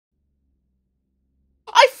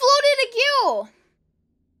Ooh!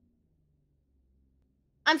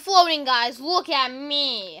 I'm floating, guys. Look at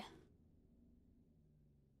me.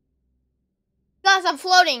 Guys, I'm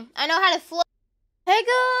floating. I know how to float. Hey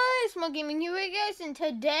guys, Mo Gaming here, guys, and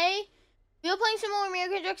today we're playing some more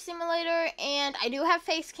American Truck Simulator, and I do have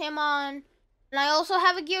face cam on, and I also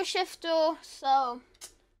have a gear shifter, so,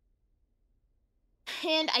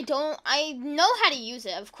 and I know how to use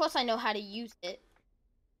it. Of course I know how to use it,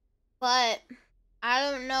 but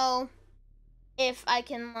I don't know if I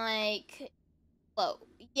can, like, float.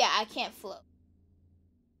 Yeah, I can't float.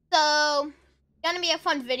 So, gonna be a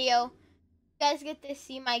fun video. You guys get to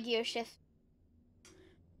see my gear shift.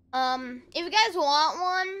 If you guys want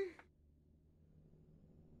one,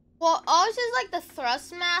 well, ours is like the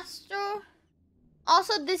Thrustmaster.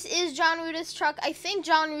 Also, this is Jon Ruda's truck. I think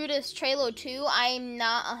Jon Ruda's trailer too. I'm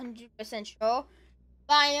not 100% sure,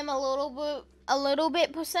 but I am a little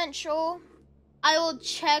bit percent sure. I'll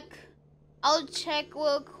check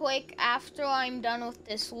real quick after I'm done with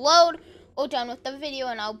this load or done with the video,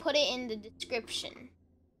 and I'll put it in the description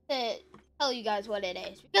to tell you guys what it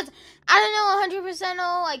is, because I don't know 100%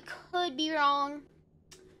 know. I could be wrong.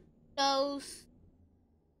 Knows.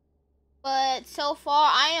 But so far,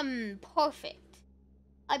 I am perfect.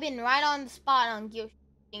 I've been right on the spot on gear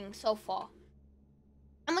shifting so far.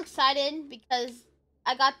 I'm excited because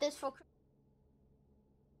I got this for Christmas.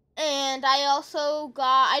 And I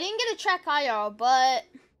didn't get a track IR, but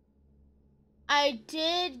I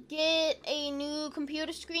did get a new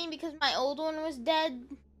computer screen because my old one was dead.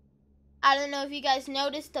 I don't know if you guys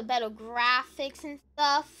noticed the better graphics and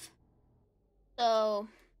stuff. So,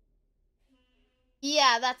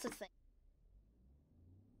 yeah, that's the thing.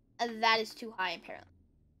 That is too high, apparently.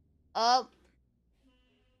 Oh.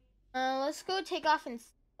 Let's go take off in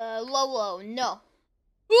low. No.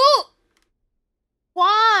 Ooh!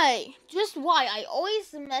 Why? Just why? I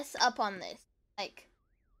always mess up on this. Like,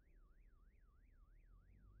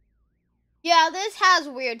 yeah, this has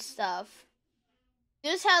weird stuff.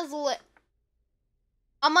 This has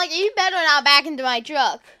I'm like, you better not back into my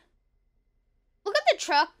truck. Look at the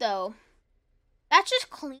truck, though. That's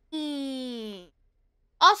just clean.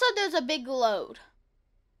 Also, there's a big load.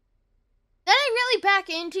 Did I really back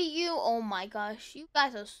into you? Oh my gosh, you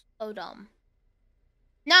guys are so dumb.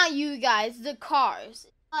 Not you guys, the cars.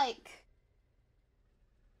 It's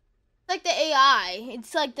like the AI.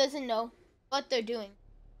 It's like doesn't know what they're doing.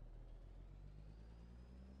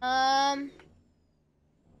 Oh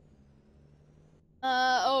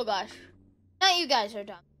gosh. Not you guys are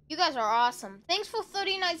dumb. You guys are awesome. Thanks for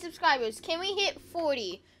 39 subscribers. Can we hit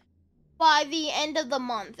 40 by the end of the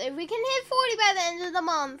month? If we can hit 40 by the end of the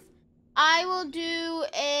month, I will do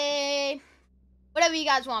whatever you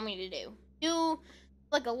guys want me to do. Do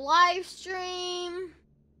like a live stream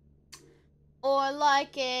or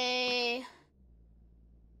like a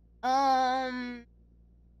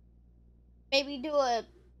maybe do a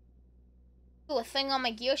thing on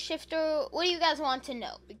my gear shifter. What do you guys want to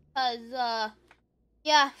know? Because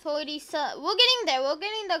yeah, 40 we're getting there. We're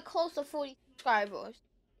getting close to 40 subscribers.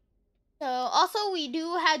 So also we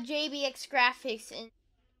do have JBX graphics in,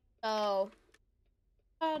 so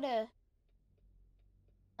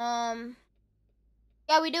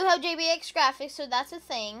yeah, we do have JBX graphics, so that's a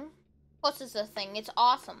thing. Of course it's a thing. It's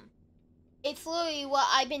awesome. It's literally what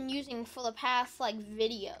I've been using for the past like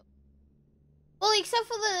video. Well, except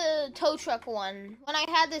for the tow truck one. When I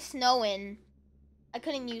had the snow in, I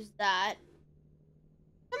couldn't use that.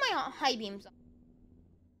 Turn my high beams on.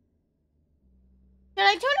 Should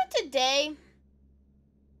I turn it to day?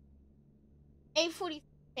 8:40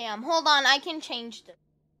 p.m. Hold on, I can change this.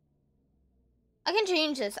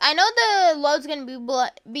 I know the load's gonna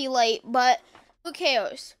be late, but who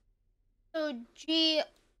cares? So G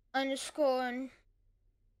underscore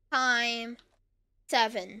time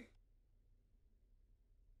 7.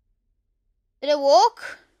 Did it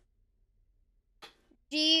work?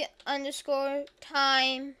 G underscore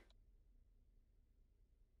time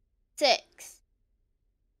 6.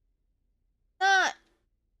 Not.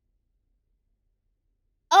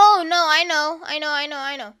 Oh no, I know.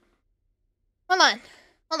 Hold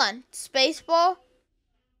on. Spacebar.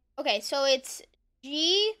 Okay, so it's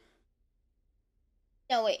G.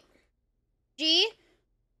 No, wait. G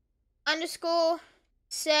underscore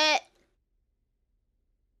set.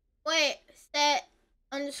 Wait, set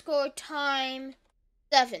underscore time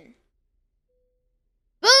 7.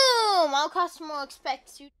 Boom! All customer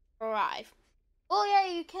expects you to arrive. Oh yeah,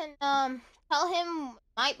 you can tell him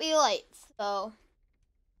might be late, so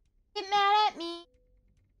get mad at me.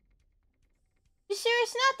 You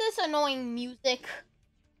serious? Not this annoying music.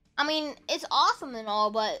 I mean, it's awesome and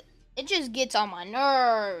all, but it just gets on my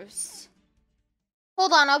nerves.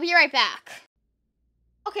 Hold on, I'll be right back.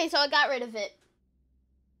 Okay, so I got rid of it.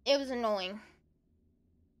 It was annoying.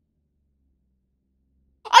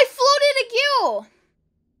 I floated a gear!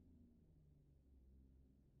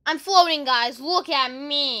 I'm floating, guys. Look at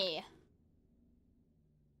me.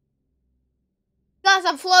 Guys,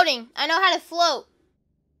 I'm floating. I know how to float.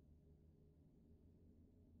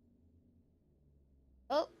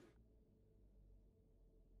 Oh.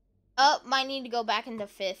 Oh, might need to go back into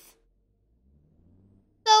 5th.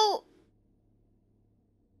 So.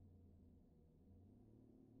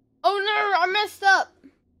 Oh no, I messed up.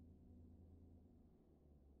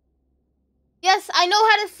 Yes, I know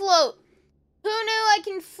how to float. Who knew I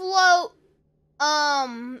can float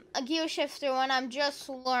a gear shifter when I'm just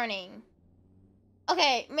learning?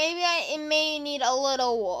 Okay, maybe it may need a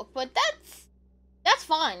little work, but that's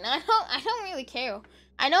fine. I don't really care.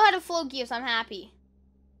 I know how to float gears. I'm happy.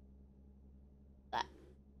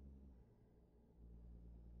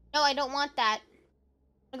 No, I don't want that.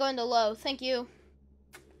 I'm going to low. Thank you.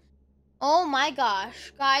 Oh my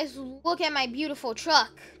gosh, guys, look at my beautiful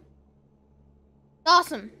truck. It's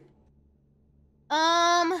awesome.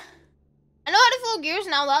 I know how to float gears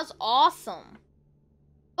now. That's awesome.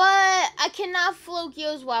 But I cannot float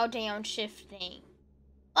gears while downshifting.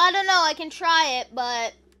 I don't know. I can try it,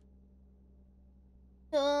 but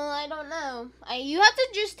I don't know. You have to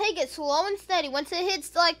just take it slow and steady. Once it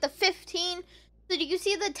hits like the 15, so you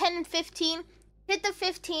see the 10 and 15, hit the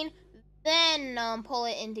 15, then pull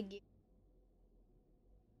it into gear.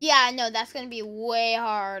 Yeah, no, that's gonna be way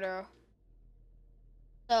harder.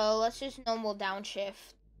 So let's just normal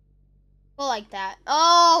downshift. Go like that.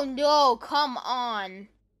 Oh no, come on.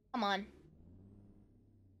 Come on.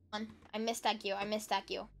 Come on. I missed that gear. I missed that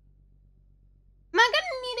gear. Am I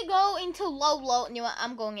gonna need to go into low? You know what?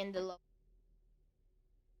 I'm going into low.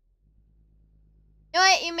 You know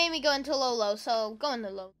what? You made me go into low, so go into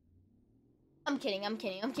low. I'm kidding. I'm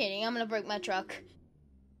gonna break my truck.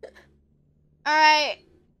 Alright.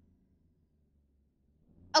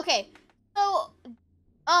 Okay. So,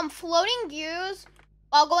 floating gears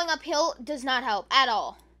while going uphill does not help at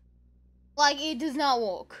all. Like, it does not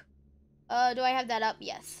work. Do I have that up?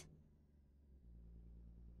 Yes.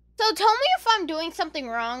 So tell me if I'm doing something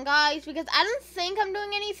wrong, guys, because I don't think I'm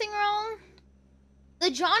doing anything wrong. The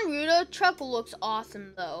Jon Ruda truck looks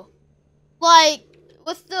awesome, though. Like,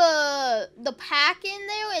 with the pack in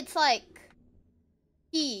there, it's like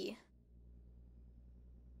key.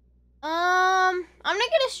 I'm gonna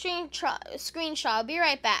get a screenshot. I'll be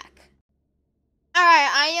right back.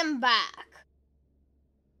 Alright, I am back.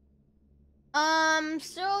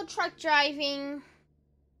 Still truck driving.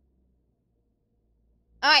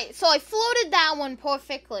 Alright, so I floated that one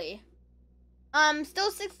perfectly. Still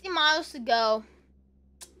 60 miles to go.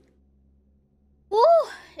 Woo!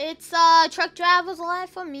 It's truck driver's life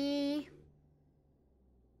for me.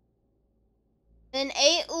 Then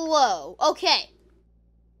 8 low. Okay.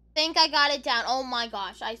 Think I got it down. Oh my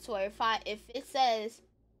gosh, I swear if it says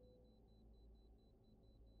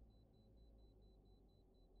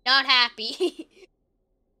not happy.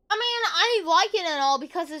 I mean, I like it and all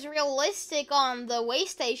because it's realistic on the way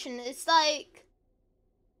station. It's like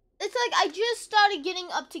I just started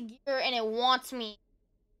getting up to gear and it wants me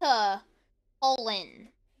to pull in.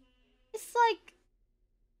 It's like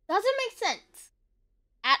doesn't make sense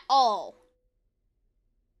at all.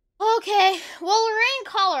 Okay, well we're in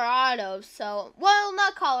Colorado, so well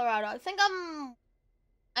not Colorado. I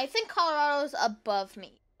think Colorado's above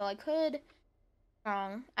me, so I could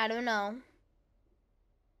wrong. I don't know.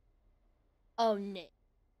 Oh no.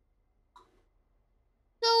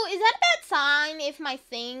 So is that a bad sign if my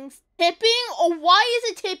thing's tipping? Or why is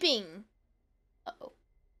it tipping? Uh-oh.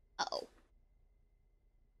 Uh-oh.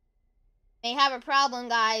 May have a problem,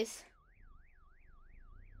 guys.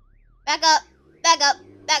 Back up. Back up.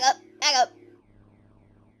 Back up. Back up.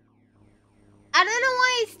 I don't know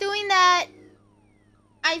why it's doing that.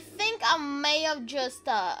 I think I may have just,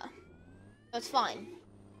 it's fine.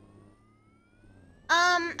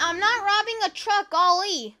 I'm not robbing a truck,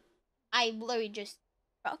 golly. I literally just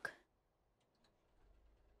truck.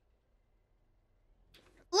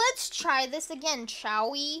 Let's try this again, shall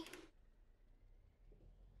we?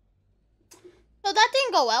 So that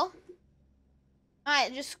didn't go well.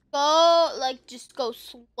 Alright, just go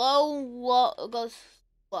slow, go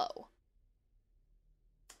slow.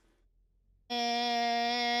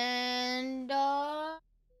 And,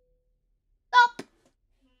 stop.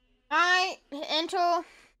 Alright, enter.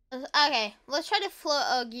 Okay, let's try to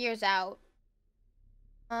float gears out.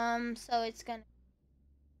 So it's gonna.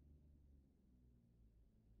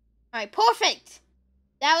 Alright, perfect.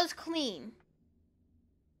 That was clean.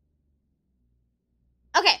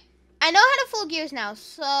 I know how to float gears now,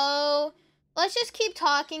 so let's just keep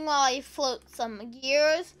talking while I float some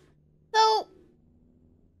gears. So,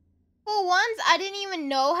 for once, I didn't even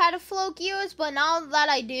know how to float gears, but now that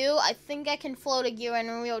I do, I think I can float a gear in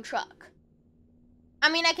a real truck.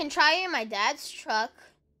 I mean, I can try it in my dad's truck,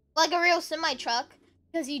 like a real semi-truck,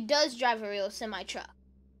 because he does drive a real semi-truck.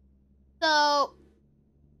 So,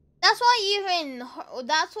 that's why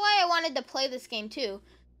I wanted to play this game too.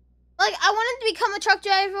 Like, I wanted to become a truck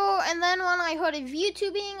driver, and then when I heard of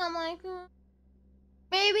YouTubing, I'm like,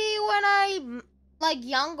 maybe when I'm, like,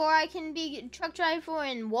 younger, I can be a truck driver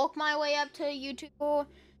and work my way up to YouTuber.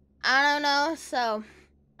 I don't know, so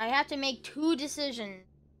I have to make 2 decisions.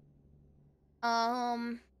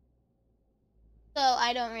 So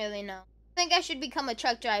I don't really know. I think I should become a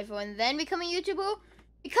truck driver and then become a YouTuber.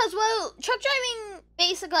 Because, well, truck driving,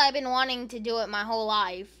 basically, I've been wanting to do it my whole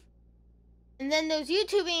life. And then there's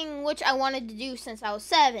YouTubing, which I wanted to do since I was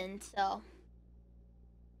 7, so.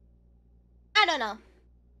 I don't know.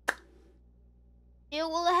 It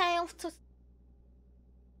will have to.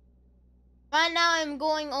 Right now, I'm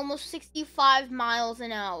going almost 65 miles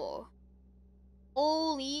an hour.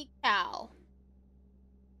 Holy cow.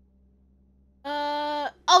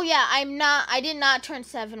 Oh yeah, I did not turn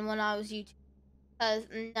 7 when I was YouTube. Cause,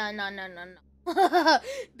 no.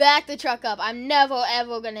 Back the truck up. I'm never,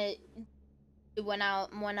 ever gonna do when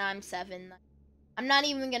I'm 7. I'm not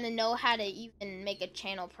even gonna know how to even make a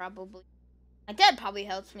channel, probably. My dad probably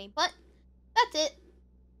helps me, but that's it.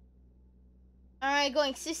 Alright,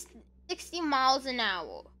 going 60 miles an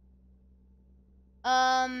hour.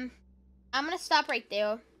 I'm gonna stop right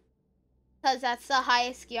there. Because that's the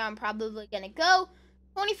highest gear I'm probably gonna go.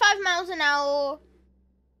 25 miles an hour.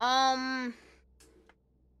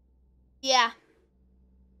 Yeah.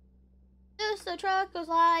 Just a trucker's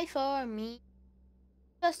life for me.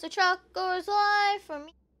 Just a trucker's life for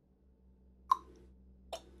me.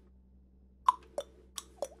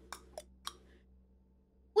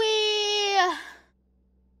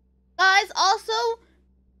 Guys, also,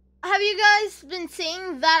 have you guys been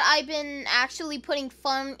seeing that I've been actually putting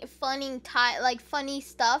funny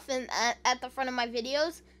stuff at the front of my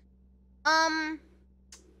videos? Yeah,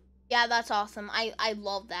 that's awesome. I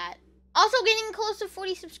love that. Also, getting close to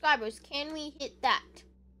 40 subscribers. Can we hit that?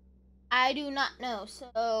 I do not know.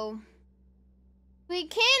 So, if we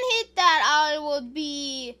can hit that, I will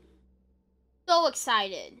be so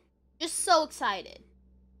excited. Just so excited.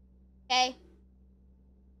 Okay?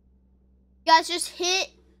 You guys just hit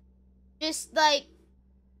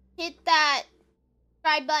that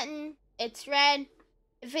subscribe button. It's red.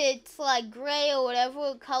 If it's like gray or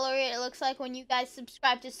whatever color it looks like when you guys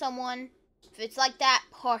subscribe to someone, if it's like that,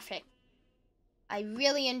 perfect. I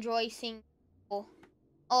really enjoy seeing people.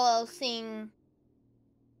 I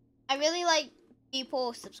really like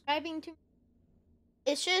people subscribing to me.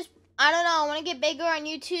 It's just, I don't know, I want to get bigger on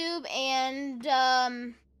YouTube, and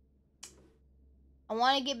I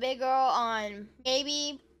want to get bigger on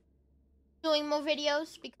maybe doing more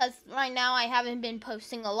videos, because right now I haven't been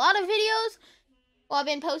posting a lot of videos. Well, I've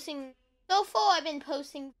been posting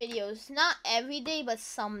videos, not every day, but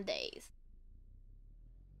some days.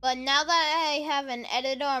 But now that I have an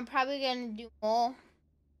editor, I'm probably going to do more.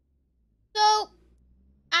 So,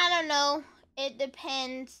 I don't know. It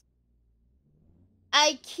depends.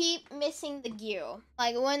 I keep missing the gear.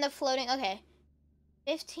 Like, when the floating, okay.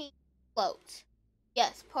 15 floats.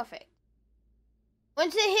 Yes, perfect.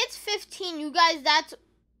 Once it hits 15, you guys, that's...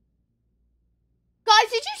 Guys,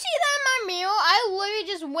 did you see that in my mirror? I literally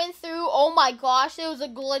just went through, oh my gosh, there was a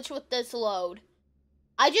glitch with this load.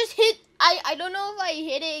 I just hit, I don't know if I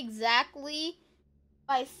hit it exactly.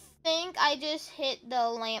 I think I just hit the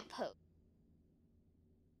lamppost.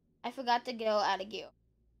 I forgot to go out of gear.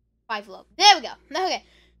 5 low. There we go. Okay.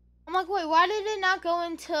 I'm like, wait, why did it not go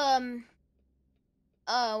into,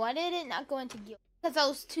 why did it not go into gear? Because I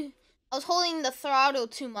was holding the throttle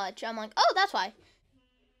too much. I'm like, oh, that's why.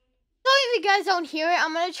 So if you guys don't hear it,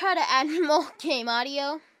 I'm going to try to add more game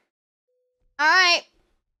audio. Alright.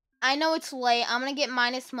 I know it's late. I'm going to get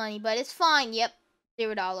minus money, but it's fine. Yep.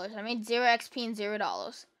 $0. I made 0 XP and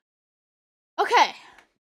 $0. Okay.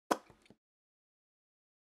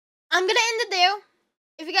 I'm going to end it there.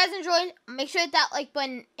 If you guys enjoyed, make sure to hit that like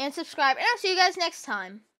button and subscribe. And I'll see you guys next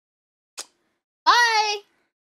time. Bye!